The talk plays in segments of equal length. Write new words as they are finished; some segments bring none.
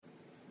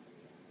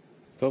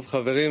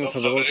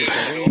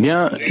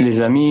Bien,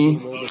 les amis,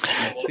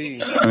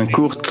 un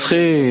cours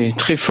très,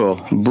 très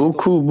fort.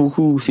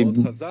 Beaucoup, c'est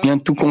bien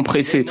tout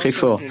compressé, très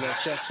fort.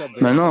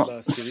 Maintenant,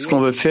 ce qu'on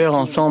veut faire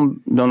ensemble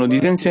dans nos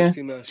dizaines, c'est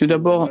tout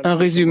d'abord un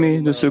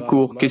résumé de ce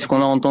cours. Qu'est-ce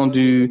qu'on a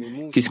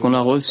entendu? Qu'est-ce qu'on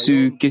a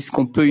reçu? Qu'est-ce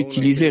qu'on peut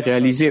utiliser,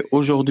 réaliser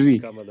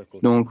aujourd'hui?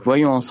 Donc,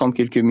 voyons ensemble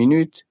quelques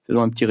minutes.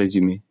 Faisons un petit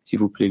résumé, s'il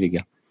vous plaît, les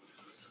gars.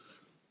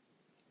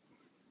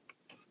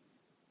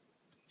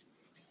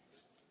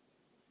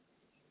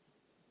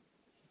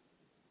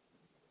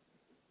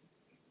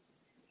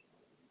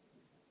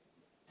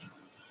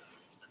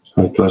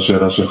 Une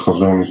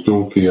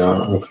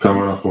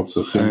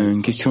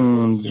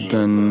question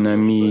d'un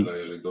ami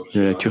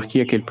de la Turquie,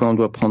 à quel point on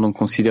doit prendre en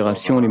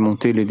considération les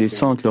montées, les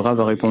descentes. Le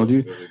Rav a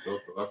répondu,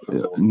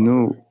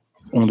 nous,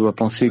 on doit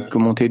penser qu'aux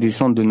montées et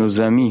descentes de nos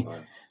amis.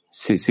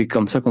 C'est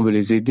comme ça qu'on veut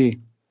les aider.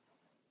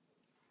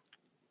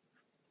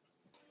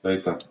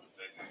 Eitan,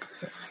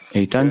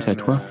 c'est à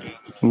toi?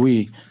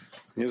 Oui.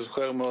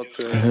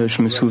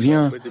 Je me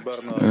souviens,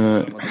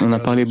 on a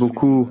parlé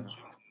beaucoup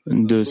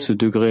de ce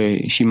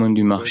degré Shimon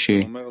du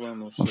marché.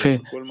 En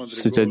fait,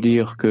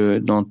 c'est-à-dire que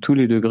dans tous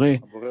les degrés,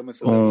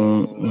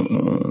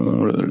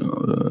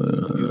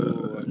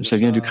 ça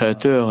vient du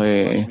Créateur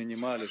et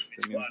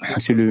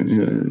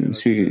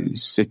c'est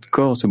cette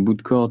corde, ce bout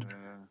de corde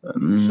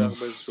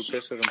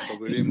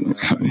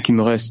qui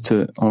me reste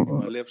en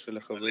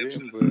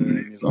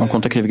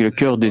contact avec le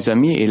cœur des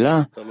amis, et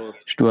là,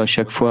 je dois à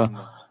chaque fois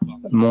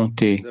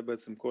monter,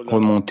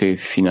 remonter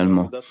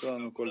finalement.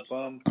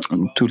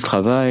 Tout le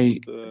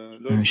travail,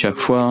 chaque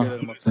fois,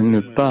 ne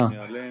pas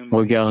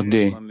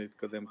regarder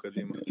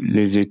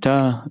les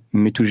états,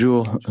 mais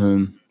toujours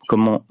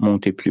comment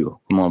monter plus haut,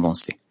 comment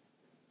avancer.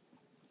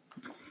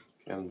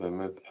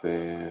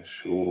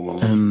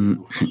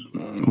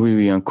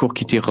 Oui, un cours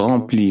qui était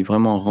rempli,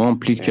 vraiment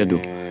rempli de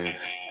cadeaux.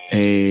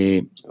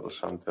 Et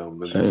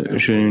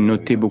je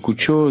notais beaucoup de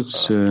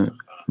choses.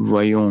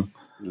 Voyons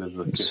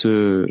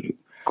ce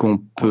qu'on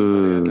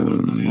peut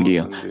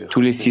dire.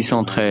 Tous les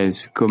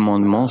 613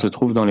 commandements se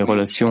trouvent dans les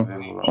relations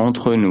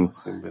entre nous,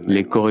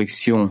 les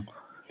corrections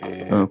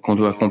qu'on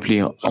doit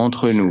accomplir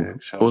entre nous.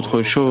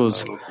 Autre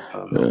chose,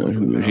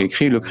 j'ai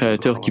écrit, le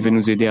Créateur qui veut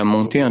nous aider à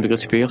monter à un degré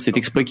supérieur, c'est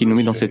exprès qu'il nous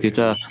met dans cet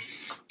état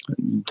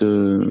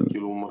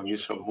où il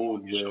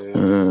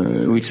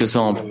se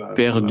sent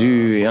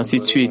perdu et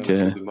ainsi de suite.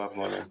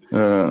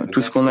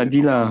 Tout ce qu'on a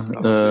dit là,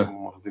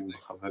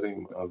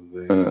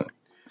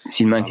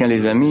 s'il maintient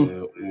les amis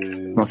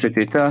dans cet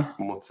état,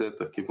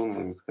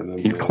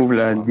 il trouve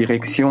la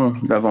direction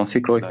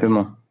d'avancer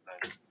correctement.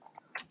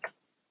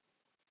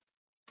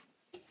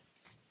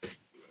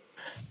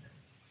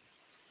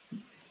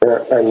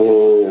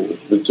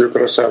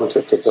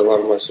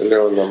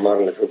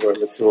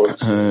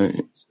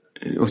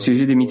 Au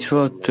sujet des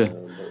mitzvot,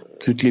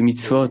 toutes les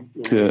mitzvot,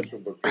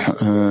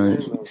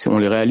 on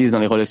les réalise dans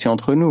les relations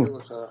entre nous.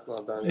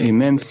 Et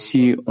même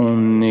si on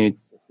n'est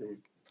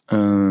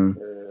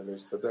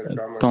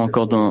pas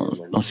encore dans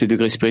ces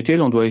degrés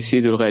spirituels, on doit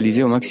essayer de le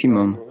réaliser au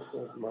maximum.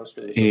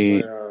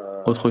 Et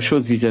autre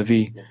chose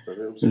vis-à-vis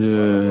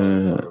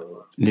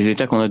les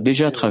états qu'on a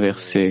déjà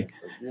traversés,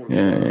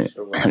 je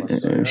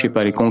sais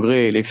pas, les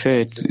congrès, les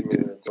fêtes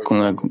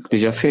qu'on a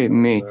déjà fait,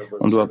 mais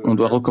on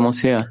doit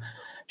recommencer à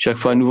chaque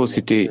fois à nouveau.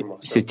 C'était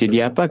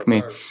lié à Pâques,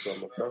 mais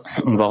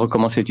on va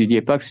recommencer à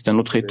étudier Pâques, c'est un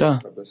autre état,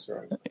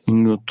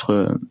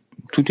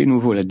 tout est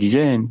nouveau, la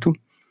dizaine, tout.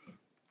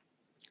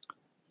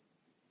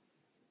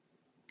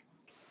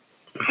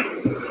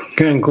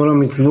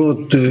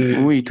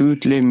 Oui,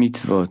 toutes les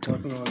mitzvot.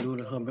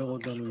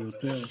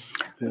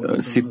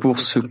 C'est pour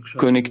se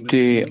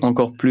connecter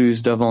encore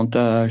plus,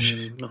 davantage,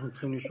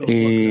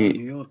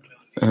 et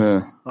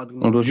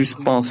on doit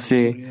juste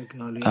penser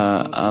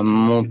à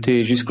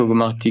monter jusqu'au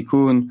Gomar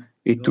Tikkun,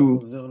 et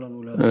tout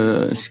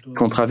ce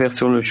qu'on traverse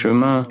sur le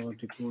chemin,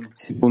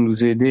 c'est pour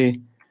nous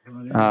aider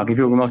à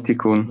arriver au Gomar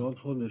Tikkun.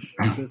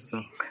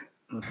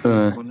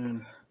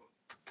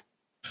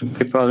 Se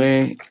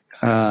préparer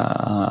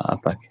à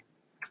Pâques.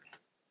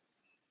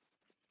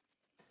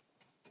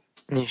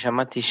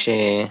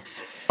 J'ai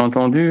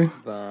entendu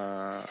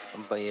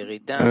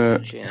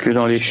que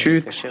dans les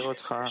chutes,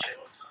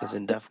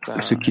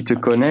 ce qui te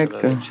connecte,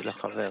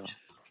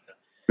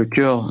 le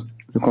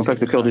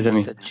contact, le cœur des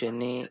amis.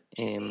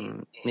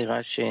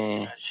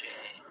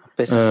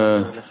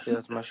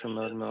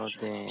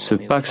 Ce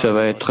Pâques, ça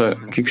va être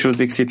quelque chose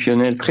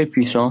d'exceptionnel, très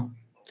puissant.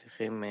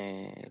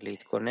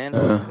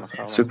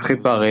 Se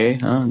préparer,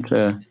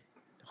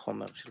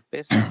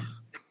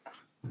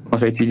 on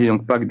va étudier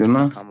donc Pâques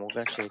demain.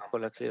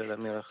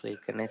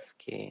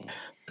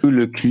 Tout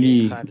le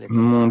cli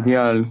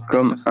mondial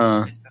comme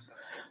un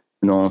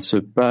dans ce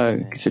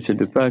Pâques, cette fête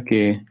de Pâques,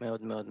 et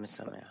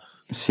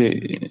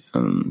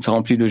ça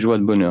remplit de joie,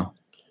 de bonheur.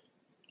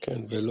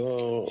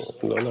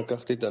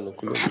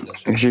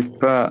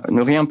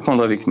 Ne rien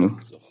prendre avec nous.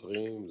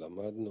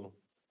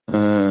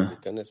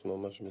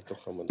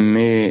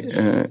 Mais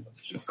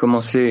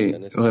commencer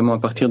vraiment à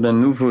partir d'un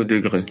nouveau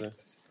degré.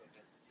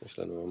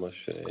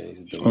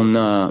 On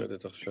a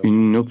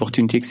une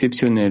opportunité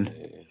exceptionnelle.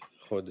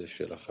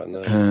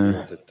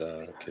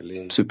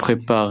 Se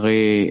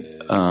préparer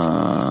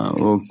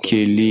au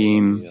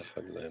Kélim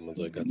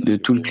de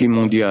tout le climat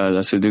mondial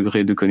à ce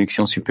degré de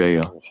connexion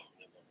supérieure.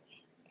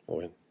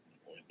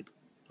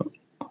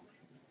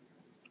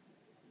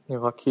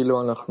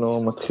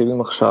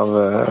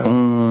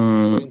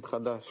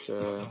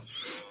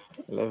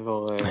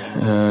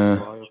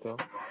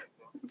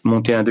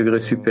 Monter à un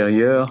degré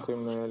supérieur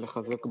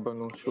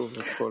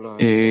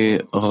et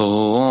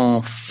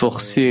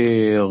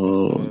renforcer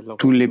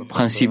tous les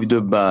principes de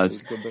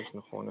base,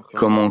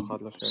 comment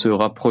se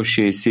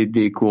rapprocher,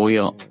 s'aider,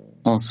 courir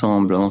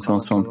ensemble, avancer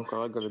ensemble.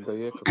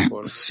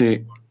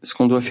 C'est ce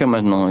qu'on doit faire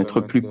maintenant,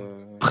 être plus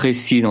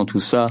précis dans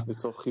tout ça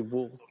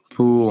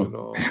pour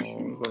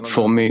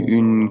former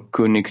une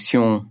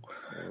connexion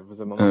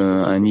à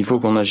un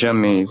niveau qu'on n'a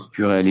jamais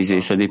pu réaliser.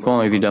 Ça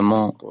dépend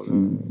évidemment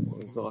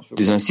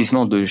des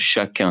investissements de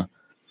chacun.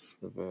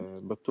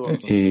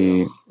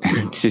 Et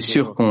c'est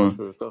sûr qu'on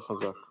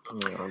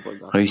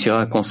réussira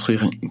à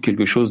construire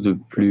quelque chose de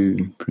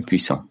plus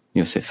puissant.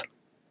 Yosef.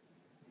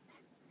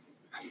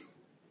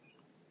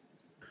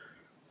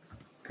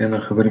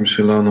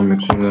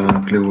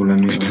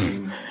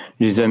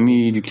 Les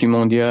amis du climat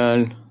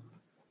mondial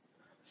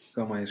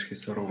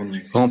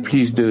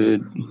remplissent de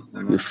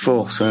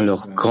force,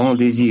 leur grand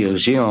désir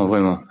géant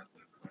vraiment,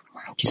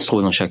 qui se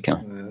trouve dans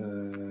chacun.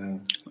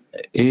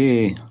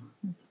 Et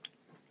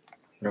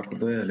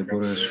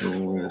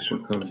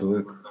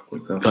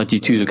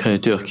gratitude au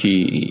Créateur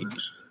qui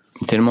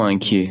est tellement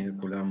inquiet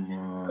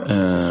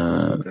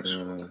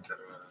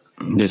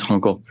d'être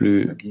encore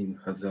plus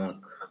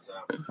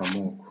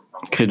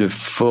créer de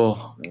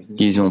forts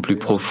liaisons plus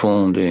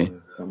profondes et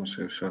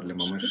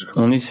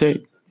on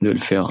essaie de le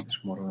faire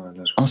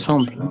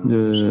ensemble,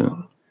 de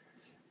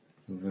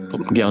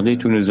garder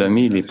tous nos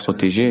amis, les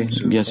protéger,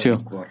 bien sûr.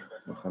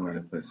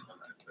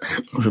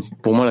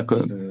 Pour moi,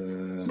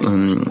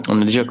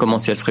 on a déjà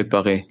commencé à se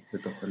préparer,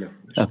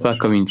 à pas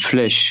comme une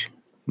flèche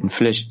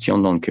tirant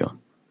dans le cœur.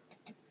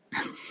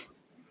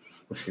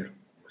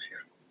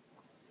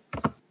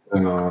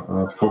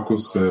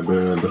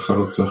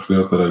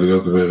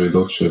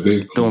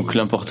 Donc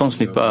l'important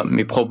ce n'est pas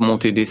mes propres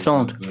montées et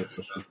descentes.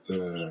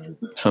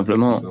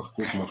 Simplement,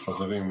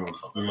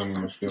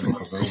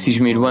 si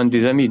je m'éloigne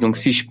des amis, donc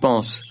si je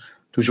pense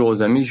toujours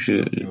aux amis,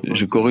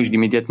 je corrige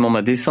immédiatement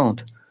ma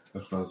descente.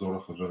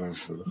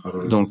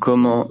 Donc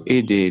comment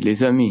aider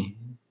les amis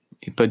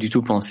et pas du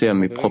tout penser à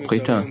mes propres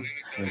états.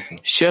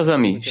 Chers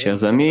amis,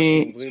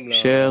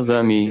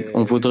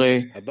 on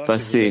voudrait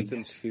passer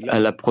à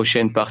la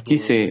prochaine partie,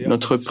 c'est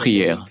notre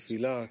prière.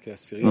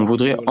 On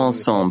voudrait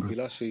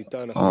ensemble,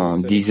 en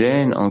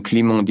dizaines, en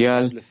climat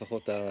mondial,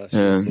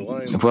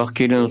 voir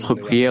quelle est notre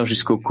prière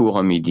jusqu'au cours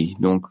à midi.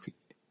 Donc,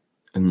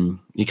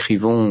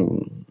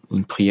 écrivons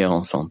une prière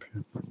ensemble,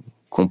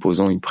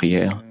 composons une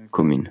prière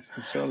commune.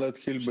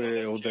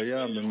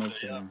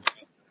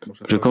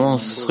 Je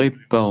commencerai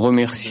par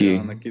remercier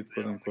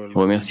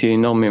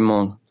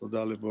énormément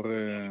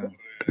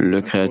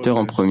le Créateur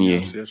en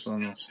premier.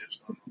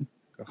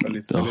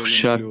 Dans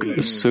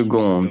chaque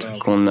seconde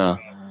qu'on a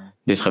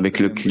d'être avec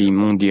le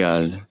climat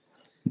mondial,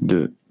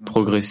 de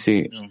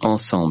progresser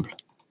ensemble.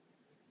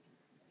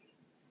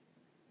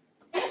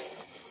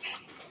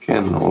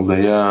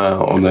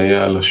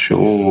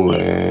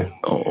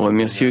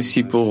 Remercier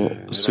aussi pour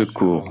ce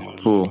cours,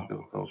 pour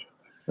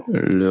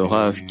le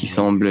Rav qui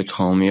semble être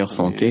en meilleure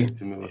santé.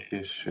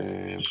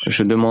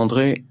 Je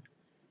demanderai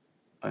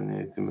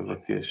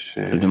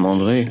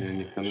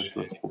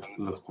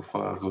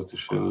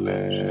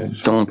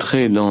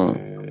d'entrer dans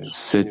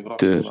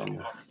cette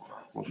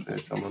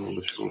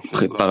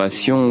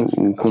préparation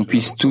où qu'on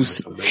puisse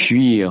tous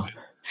fuir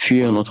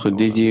notre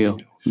désir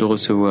de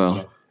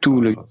recevoir tout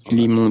le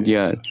climat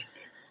mondial,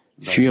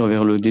 fuir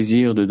vers le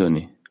désir de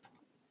donner.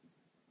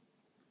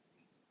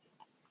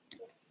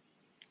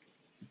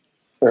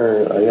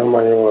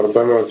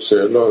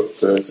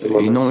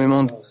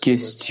 Énormément de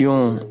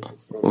questions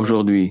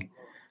aujourd'hui.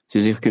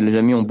 C'est-à-dire que les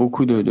amis ont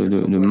beaucoup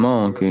de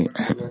manques.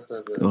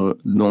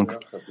 Donc,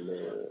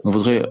 on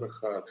voudrait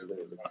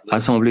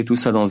assembler tout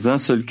ça dans un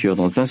seul cœur,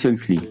 dans un seul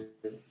cli.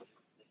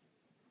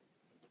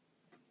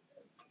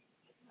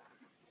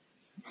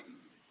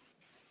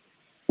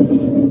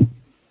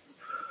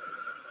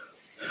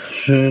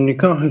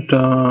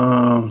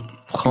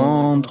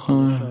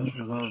 Prendre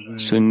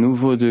ce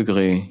nouveau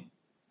degré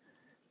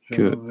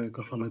que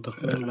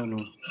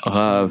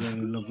Rav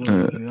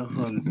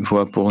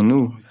voit pour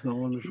nous,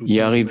 y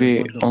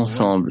arriver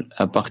ensemble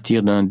à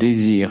partir d'un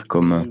désir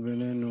commun,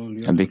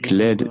 avec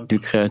l'aide du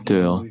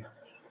Créateur,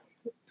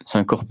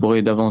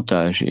 s'incorporer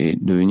davantage et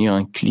devenir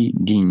un cli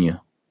digne.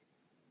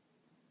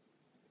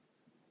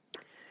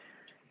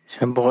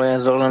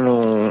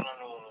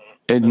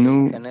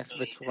 Aide-nous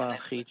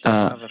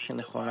à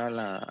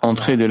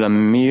entrer de la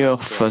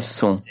meilleure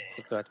façon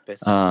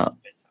à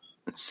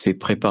ces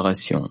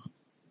préparations.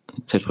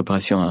 cette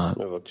préparation à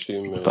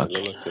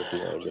Pâques.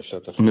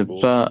 Ne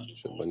pas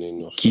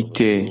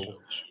quitter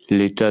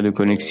l'état de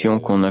connexion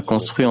qu'on a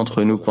construit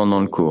entre nous pendant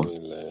le cours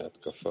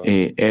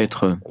et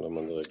être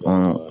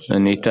en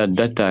un état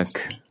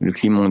d'attaque, le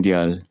climat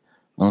mondial,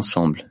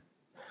 ensemble,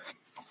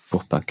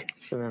 pour Pâques.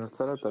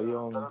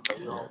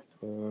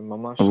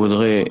 On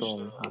voudrait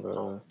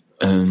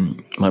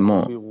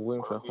vraiment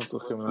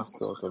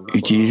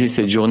utiliser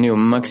cette journée au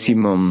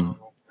maximum,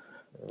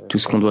 tout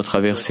ce qu'on doit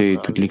traverser,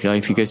 toutes les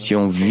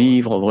clarifications,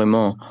 vivre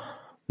vraiment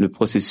le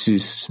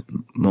processus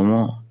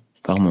moment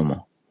par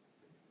moment.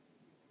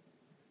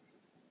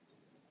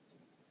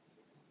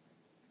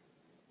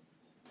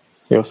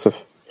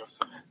 Yosef.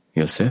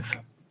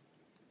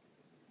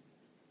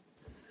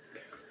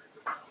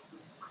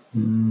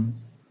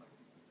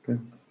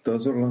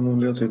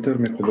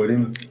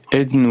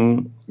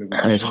 Aide-nous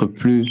à être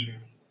plus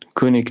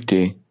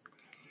connectés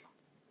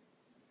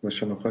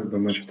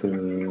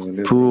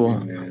pour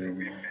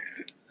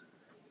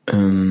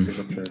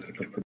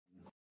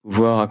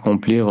pouvoir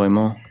accomplir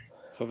vraiment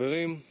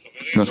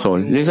notre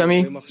rôle. Les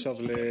amis,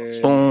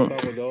 on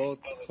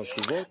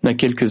a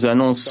quelques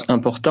annonces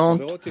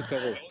importantes.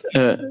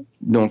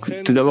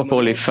 Donc, tout d'abord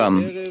pour les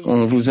femmes,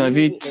 on vous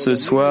invite ce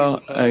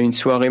soir à une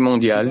soirée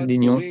mondiale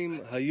d'union,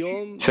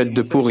 fête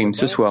de Purim,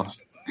 ce soir,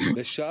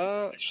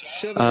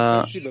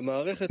 à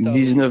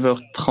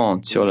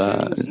 19h30 sur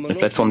la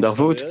plateforme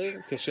d'Arvut.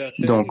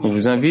 Donc, on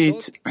vous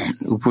invite,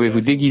 vous pouvez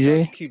vous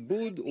déguiser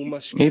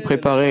et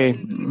préparer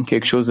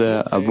quelque chose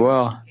à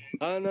boire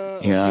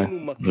et à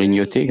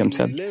grignoter comme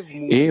ça.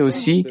 Et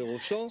aussi,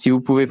 si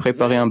vous pouvez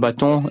préparer un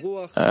bâton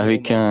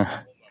avec un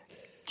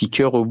petit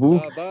cœur au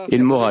bout et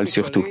le moral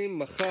surtout.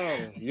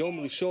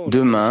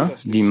 Demain,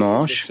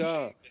 dimanche,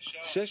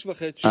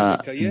 à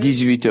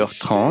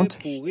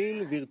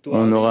 18h30,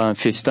 on aura un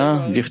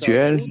festin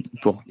virtuel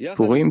pour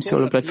Purim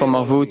sur la plateforme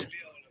Arvut,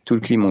 tout le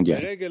climat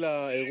mondial.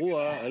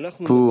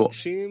 Pour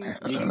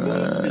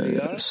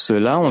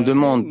cela, on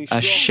demande à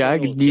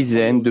chaque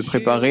dizaine de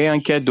préparer un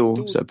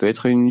cadeau. Ça peut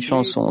être une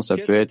chanson, ça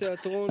peut être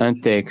un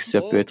texte,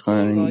 ça peut être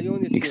un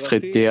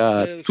extrait de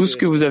théâtre, tout ce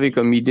que vous avez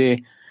comme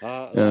idée.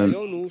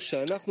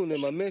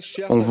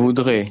 On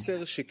voudrait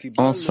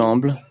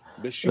ensemble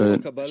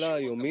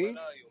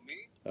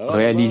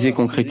réaliser,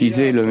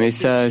 concrétiser le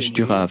message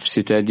du Rav,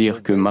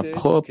 c'est-à-dire que ma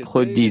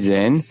propre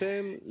dizaine,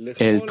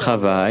 elle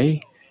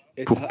travaille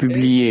pour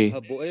publier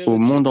au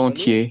monde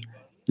entier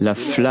la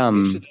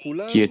flamme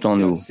qui est en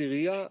nous,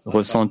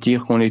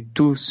 ressentir qu'on est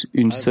tous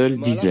une seule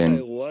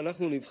dizaine.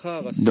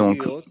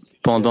 Donc,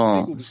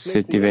 pendant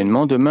cet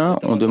événement, demain,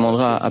 on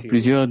demandera à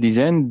plusieurs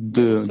dizaines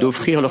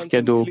d'offrir leur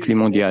cadeau au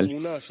climat mondial.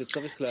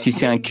 Si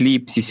c'est un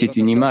clip, si c'est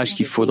une image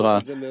qu'il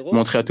faudra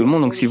montrer à tout le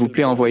monde, donc s'il vous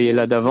plaît,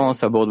 envoyez-la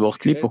d'avance à Board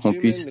Clip pour qu'on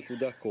puisse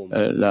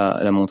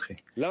la montrer.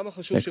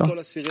 D'accord ?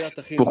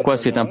 Pourquoi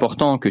c'est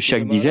important que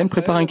chaque dizaine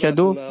prépare un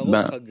cadeau ?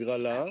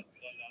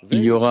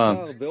 Il y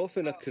aura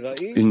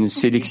une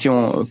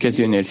sélection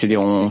occasionnelle, c'est-à-dire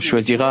on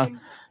choisira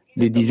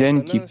des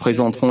dizaines qui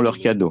présenteront leurs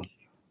cadeaux.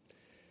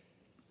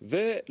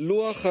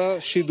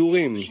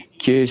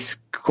 Qu'est-ce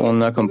qu'on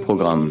a comme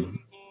programme ?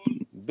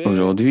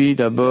 Aujourd'hui,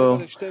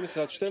 d'abord,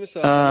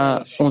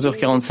 à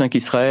 11h45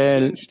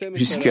 Israël,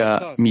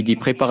 jusqu'à midi,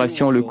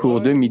 préparation, le cours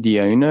de midi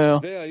à 1h.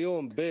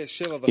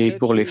 Et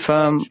pour les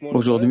femmes,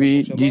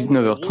 aujourd'hui,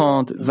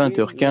 19h30,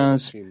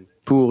 20h15,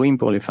 Purim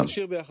pour les femmes.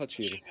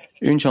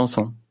 Une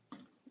chanson.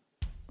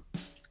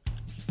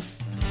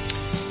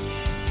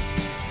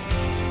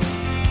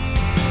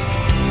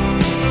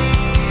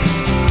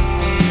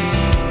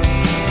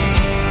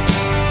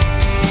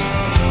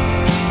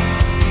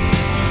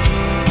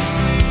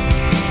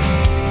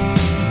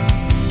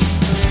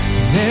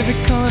 Every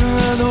corner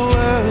of the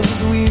world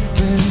we've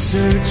been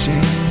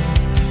searching,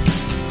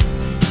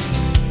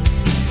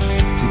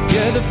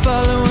 together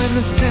following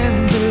the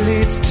sin that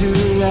leads to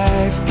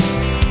life.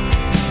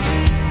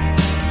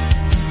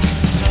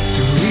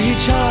 To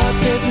each heart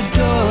there's a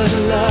door to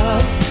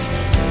love,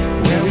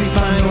 where we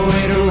find a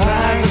way to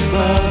rise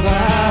above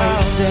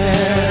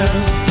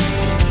ourselves.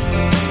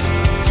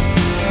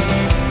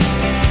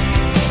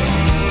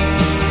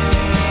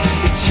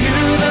 It's you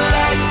that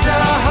lights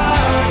our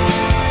hearts,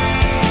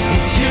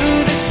 it's you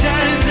that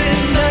shines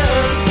in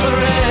us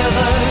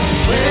forever.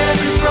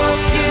 Every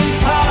broken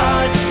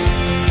part,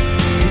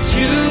 it's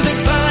you that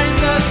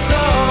binds us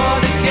all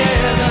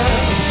together.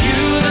 It's you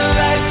that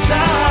lights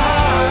our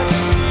hearts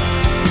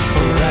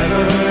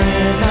forever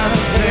in a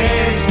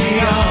place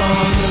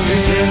beyond.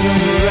 Together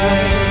we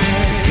rise,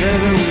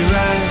 together we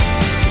rise,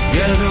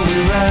 together we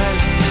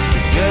rise,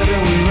 together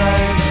we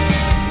rise.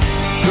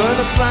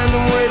 Gonna find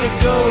a way to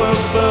go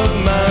above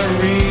my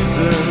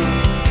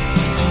reason.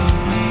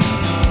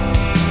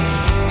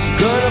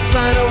 Gonna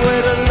find a way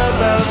to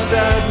love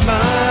outside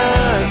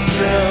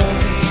myself.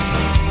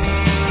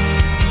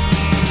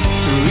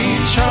 Through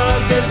each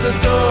heart there's a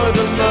door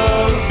to love.